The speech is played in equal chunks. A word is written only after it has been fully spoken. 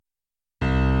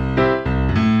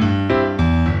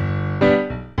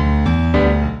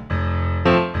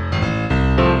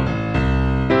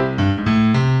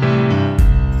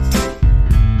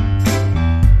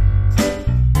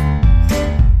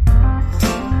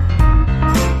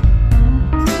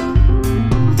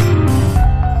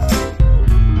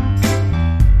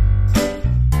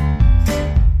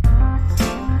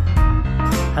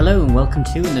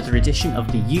welcome to another edition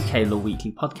of the UK Law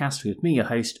Weekly podcast with me, your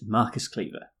host, Marcus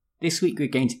Cleaver. This week we're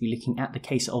going to be looking at the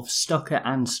case of Stocker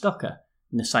and Stocker,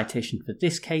 and the citation for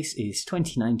this case is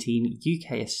 2019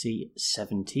 UKSC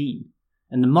 17.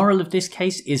 And the moral of this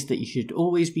case is that you should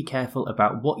always be careful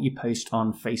about what you post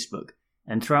on Facebook,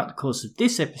 and throughout the course of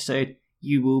this episode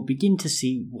you will begin to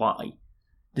see why.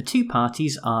 The two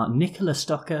parties are Nicola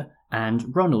Stocker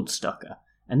and Ronald Stocker,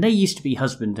 and they used to be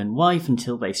husband and wife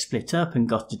until they split up and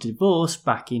got a divorce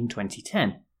back in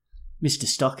 2010. Mr.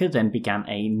 Stocker then began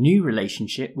a new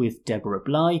relationship with Deborah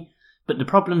Bly, but the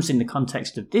problems in the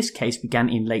context of this case began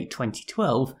in late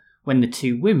 2012 when the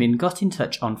two women got in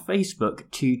touch on Facebook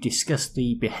to discuss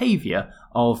the behaviour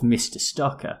of Mr.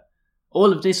 Stocker.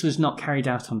 All of this was not carried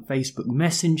out on Facebook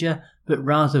Messenger, but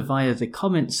rather via the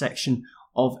comment section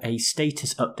of a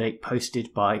status update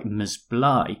posted by Ms.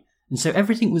 Bly. And so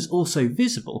everything was also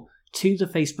visible to the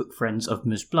Facebook friends of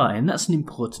Ms. Bly, and that's an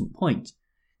important point.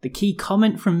 The key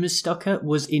comment from Ms. Stocker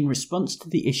was in response to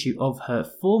the issue of her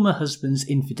former husband's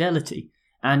infidelity,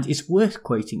 and is worth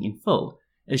quoting in full,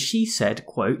 as she said,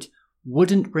 quote,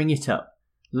 "Wouldn't bring it up.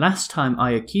 Last time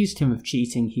I accused him of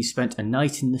cheating, he spent a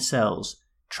night in the cells,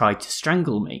 tried to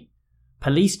strangle me.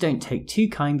 Police don't take too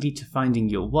kindly to finding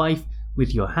your wife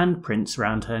with your handprints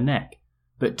round her neck.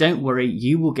 But don't worry,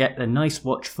 you will get a nice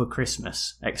watch for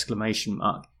Christmas! Exclamation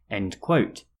mark." End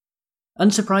quote.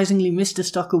 Unsurprisingly, Mr.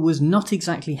 Stocker was not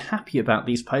exactly happy about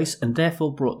these posts and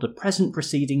therefore brought the present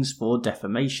proceedings for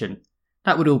defamation.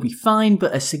 That would all be fine,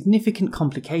 but a significant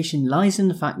complication lies in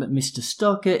the fact that Mr.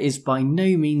 Stocker is by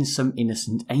no means some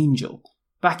innocent angel.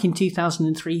 Back in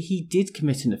 2003, he did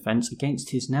commit an offence against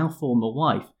his now former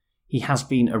wife. He has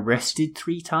been arrested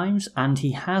 3 times, and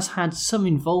he has had some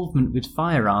involvement with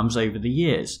firearms over the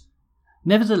years.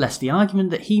 Nevertheless, the argument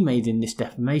that he made in this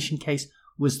defamation case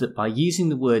was that by using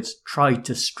the words "tried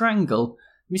to strangle,"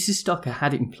 Mrs. Stocker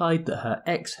had implied that her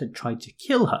ex had tried to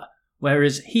kill her,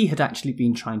 whereas he had actually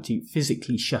been trying to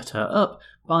physically shut her up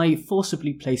by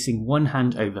forcibly placing one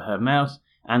hand over her mouth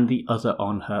and the other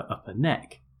on her upper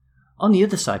neck. On the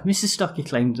other side, Mrs. Stocker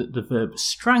claimed that the verb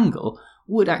strangle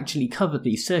would actually cover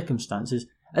these circumstances,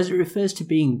 as it refers to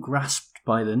being grasped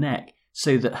by the neck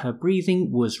so that her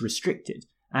breathing was restricted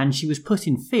and she was put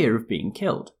in fear of being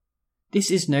killed.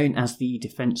 This is known as the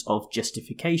defence of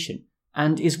justification,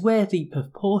 and is where the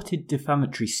purported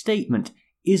defamatory statement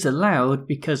is allowed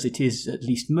because it is at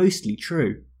least mostly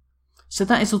true. So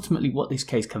that is ultimately what this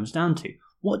case comes down to.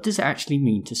 What does it actually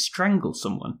mean to strangle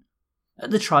someone?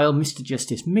 At the trial, Mr.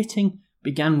 Justice Mitting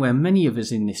began where many of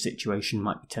us in this situation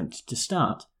might be tempted to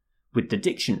start, with the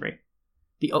dictionary.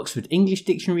 The Oxford English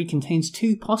Dictionary contains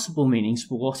 2 possible meanings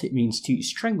for what it means to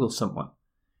strangle someone.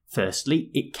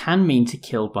 Firstly, it can mean to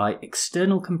kill by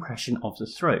external compression of the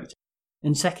throat,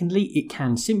 and secondly, it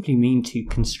can simply mean to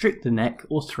constrict the neck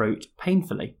or throat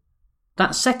painfully.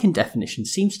 That second definition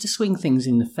seems to swing things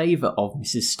in the favour of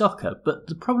Mrs. Stocker, but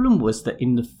the problem was that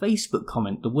in the Facebook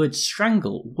comment the word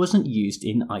strangle wasn't used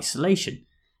in isolation,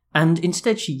 and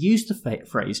instead she used the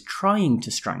phrase trying to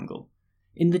strangle.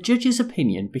 In the judge's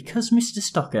opinion, because Mr.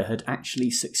 Stocker had actually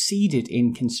succeeded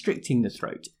in constricting the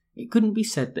throat, it couldn't be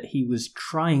said that he was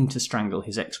trying to strangle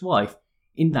his ex-wife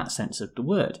in that sense of the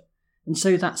word, and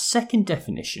so that second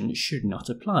definition should not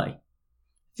apply.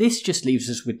 This just leaves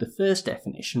us with the first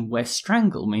definition, where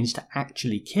strangle means to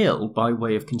actually kill by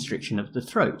way of constriction of the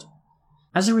throat.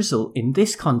 As a result, in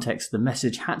this context, the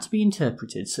message had to be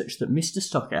interpreted such that Mr.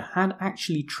 Stocker had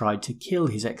actually tried to kill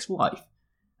his ex-wife,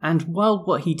 and while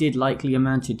what he did likely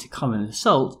amounted to common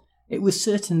assault, it was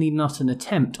certainly not an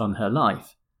attempt on her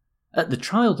life. At the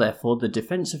trial, therefore, the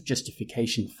defence of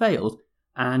justification failed,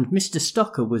 and Mr.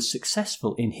 Stocker was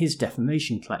successful in his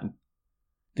defamation claim.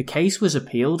 The case was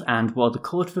appealed, and while the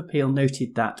Court of Appeal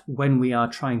noted that when we are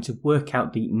trying to work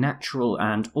out the natural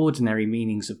and ordinary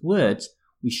meanings of words,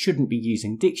 we shouldn't be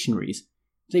using dictionaries,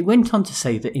 they went on to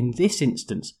say that in this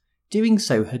instance, doing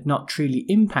so had not truly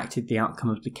impacted the outcome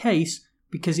of the case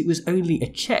because it was only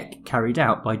a check carried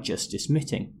out by Justice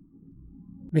Mitting.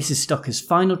 Mrs. Stocker's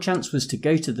final chance was to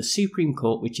go to the Supreme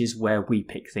Court, which is where we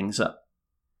pick things up.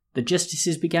 The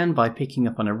justices began by picking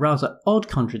up on a rather odd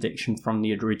contradiction from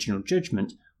the original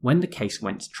judgment when the case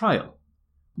went to trial.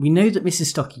 We know that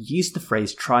Mrs. Stocker used the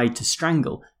phrase tried to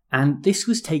strangle, and this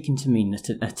was taken to mean that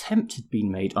an attempt had been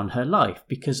made on her life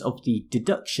because of the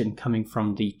deduction coming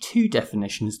from the 2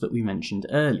 definitions that we mentioned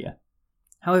earlier.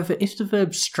 However, if the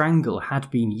verb strangle had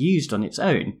been used on its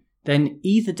own, then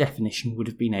either definition would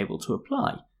have been able to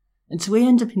apply. And so we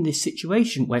end up in this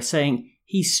situation where saying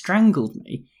he strangled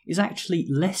me is actually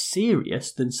less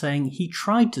serious than saying he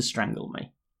tried to strangle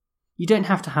me. You don't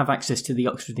have to have access to the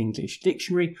Oxford English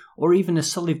Dictionary or even a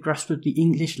solid grasp of the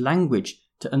English language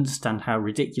to understand how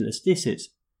ridiculous this is.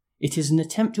 It is an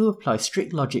attempt to apply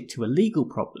strict logic to a legal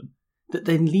problem that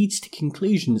then leads to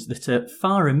conclusions that are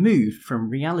far removed from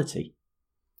reality.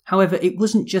 However, it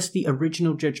wasn't just the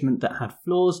original judgment that had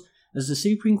flaws, as the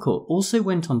Supreme Court also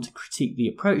went on to critique the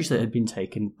approach that had been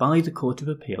taken by the Court of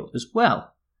Appeal as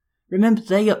well. Remember,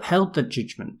 they upheld that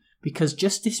judgment because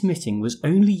Justice Mitting was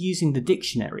only using the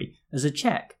dictionary as a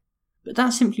check. But that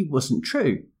simply wasn't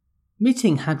true.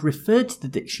 Mitting had referred to the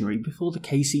dictionary before the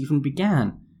case even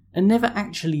began, and never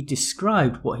actually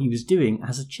described what he was doing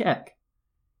as a check.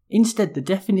 Instead, the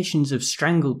definitions of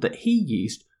strangled that he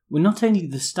used were not only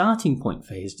the starting point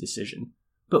for his decision,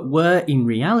 but were, in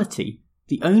reality,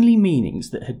 the only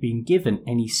meanings that had been given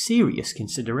any serious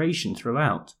consideration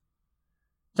throughout.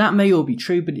 That may all be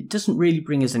true, but it doesn't really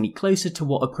bring us any closer to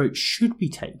what approach should be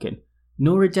taken,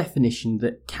 nor a definition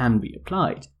that can be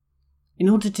applied. In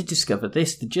order to discover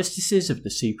this, the justices of the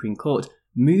Supreme Court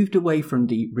moved away from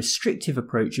the restrictive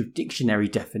approach of dictionary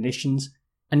definitions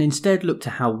and instead looked to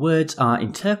how words are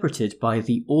interpreted by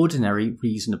the ordinary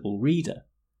reasonable reader.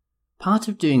 Part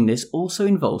of doing this also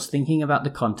involves thinking about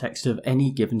the context of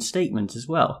any given statement as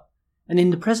well, and in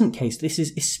the present case this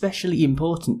is especially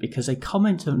important because a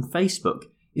comment on Facebook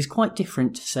is quite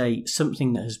different to, say,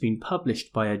 something that has been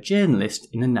published by a journalist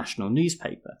in a national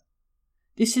newspaper.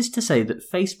 This is to say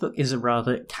that Facebook is a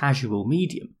rather casual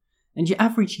medium, and your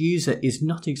average user is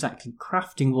not exactly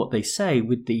crafting what they say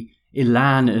with the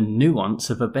elan and nuance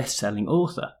of a best-selling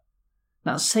author.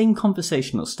 That same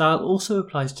conversational style also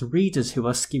applies to readers who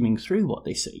are skimming through what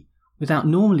they see, without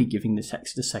normally giving the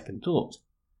text a second thought.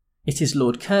 It is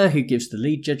Lord Kerr who gives the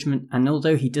lead judgment, and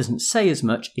although he doesn't say as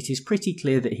much, it is pretty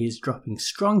clear that he is dropping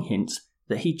strong hints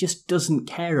that he just doesn't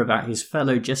care about his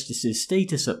fellow justices'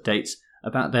 status updates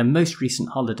about their most recent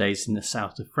holidays in the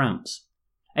south of France.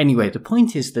 Anyway, the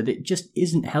point is that it just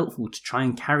isn't helpful to try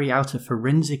and carry out a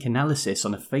forensic analysis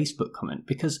on a Facebook comment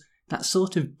because that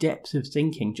sort of depth of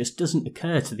thinking just doesn't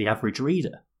occur to the average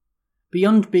reader.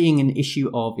 Beyond being an issue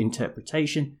of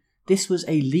interpretation, this was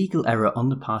a legal error on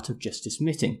the part of Justice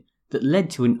Mitting that led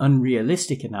to an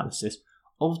unrealistic analysis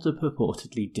of the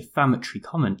purportedly defamatory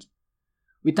comment.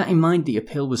 With that in mind, the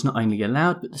appeal was not only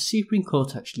allowed, but the Supreme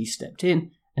Court actually stepped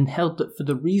in and held that for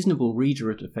the reasonable reader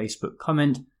of the Facebook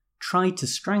comment, tried to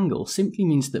strangle simply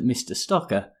means that Mr.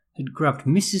 Stocker had grabbed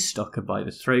Mrs. Stocker by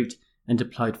the throat and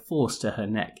applied force to her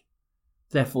neck.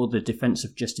 Therefore, the defence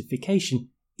of justification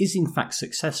is in fact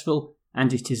successful,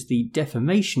 and it is the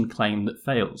defamation claim that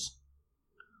fails.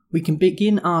 We can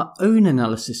begin our own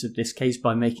analysis of this case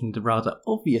by making the rather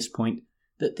obvious point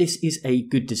that this is a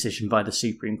good decision by the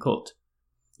Supreme Court.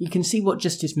 You can see what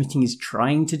Justice Mitting is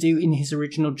trying to do in his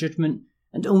original judgment,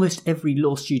 and almost every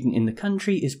law student in the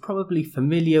country is probably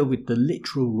familiar with the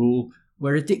literal rule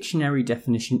where a dictionary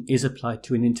definition is applied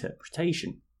to an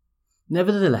interpretation.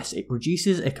 Nevertheless, it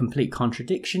produces a complete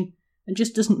contradiction and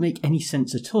just doesn't make any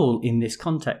sense at all in this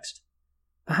context.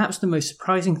 Perhaps the most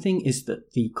surprising thing is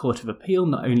that the Court of Appeal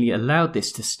not only allowed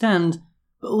this to stand,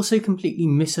 but also completely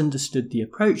misunderstood the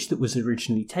approach that was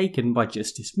originally taken by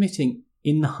Justice Mitting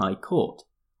in the High Court.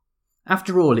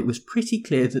 After all, it was pretty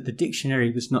clear that the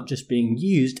dictionary was not just being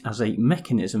used as a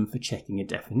mechanism for checking a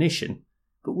definition,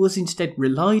 but was instead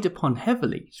relied upon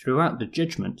heavily throughout the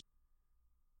judgment.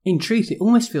 In truth, it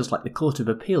almost feels like the Court of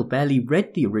Appeal barely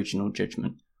read the original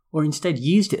judgment, or instead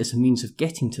used it as a means of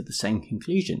getting to the same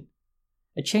conclusion.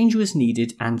 A change was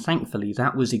needed, and thankfully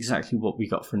that was exactly what we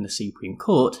got from the Supreme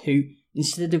Court, who,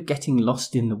 instead of getting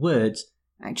lost in the words,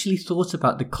 actually thought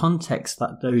about the context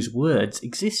that those words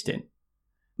exist in.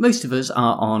 Most of us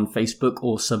are on Facebook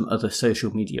or some other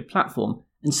social media platform,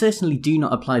 and certainly do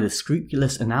not apply the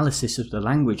scrupulous analysis of the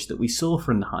language that we saw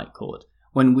from the High Court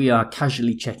when we are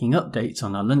casually checking updates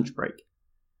on our lunch break.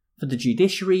 For the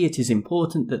judiciary, it is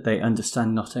important that they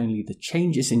understand not only the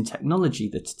changes in technology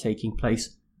that are taking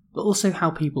place, but also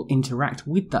how people interact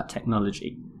with that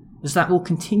technology, as that will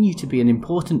continue to be an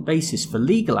important basis for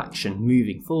legal action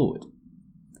moving forward.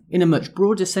 In a much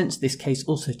broader sense, this case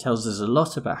also tells us a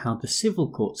lot about how the civil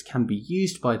courts can be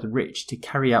used by the rich to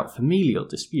carry out familial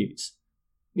disputes.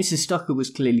 Mrs. Stocker was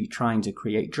clearly trying to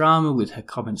create drama with her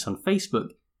comments on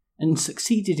Facebook, and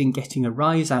succeeded in getting a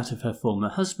rise out of her former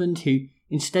husband who,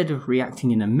 instead of reacting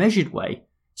in a measured way,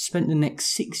 spent the next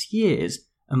 6 years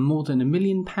and more than £1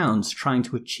 million trying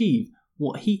to achieve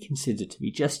what he considered to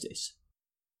be justice.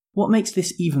 What makes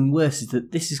this even worse is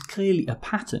that this is clearly a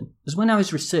pattern, as when I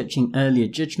was researching earlier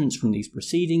judgments from these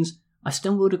proceedings, I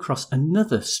stumbled across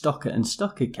another Stocker and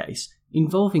Stocker case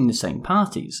involving the same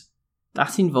parties.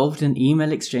 That involved an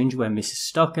email exchange where Mrs.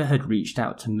 Stocker had reached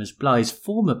out to Ms. Bly's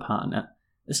former partner,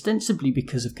 ostensibly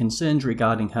because of concerns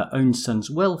regarding her own son's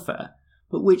welfare,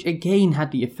 but which again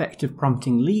had the effect of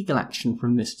prompting legal action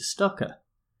from Mr. Stocker.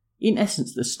 In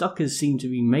essence, the Stockers seem to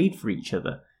be made for each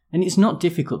other, and it's not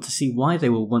difficult to see why they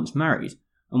were once married,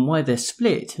 and why their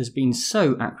split has been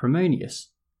so acrimonious.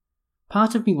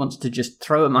 Part of me wants to just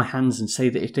throw up my hands and say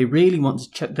that if they really want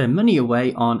to chuck their money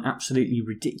away on absolutely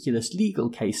ridiculous legal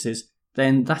cases,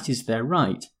 then that is their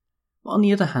right. But on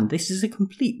the other hand, this is a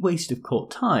complete waste of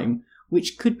court time,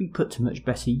 which could be put to much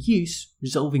better use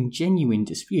resolving genuine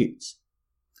disputes.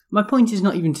 My point is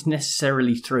not even to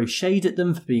necessarily throw shade at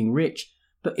them for being rich,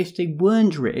 but if they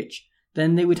weren't rich,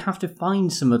 then they would have to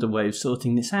find some other way of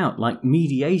sorting this out, like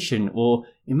mediation or,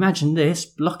 imagine this,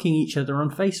 blocking each other on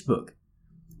Facebook.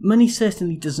 Money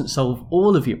certainly doesn't solve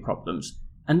all of your problems,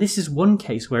 and this is one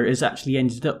case where it has actually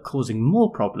ended up causing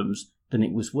more problems than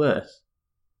it was worth.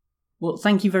 Well,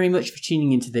 thank you very much for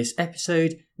tuning into this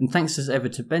episode, and thanks as ever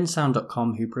to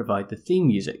bensound.com who provide the theme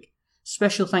music.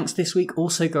 Special thanks this week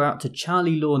also go out to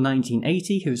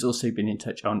CharlieLaw1980, who's also been in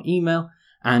touch on email,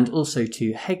 and also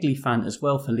to HegleyFan as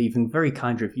well for leaving very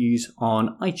kind reviews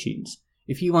on iTunes.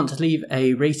 If you want to leave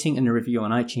a rating and a review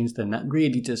on iTunes, then that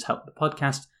really does help the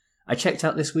podcast. I checked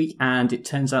out this week and it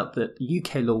turns out that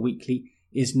UK Law Weekly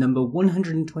is number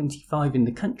 125 in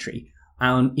the country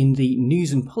in the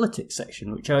news and politics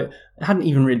section, which I hadn't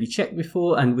even really checked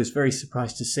before and was very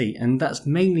surprised to see. And that's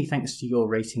mainly thanks to your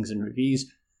ratings and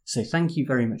reviews, so thank you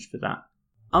very much for that.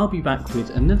 I'll be back with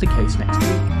another case next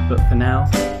week, but for now,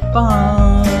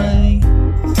 bye!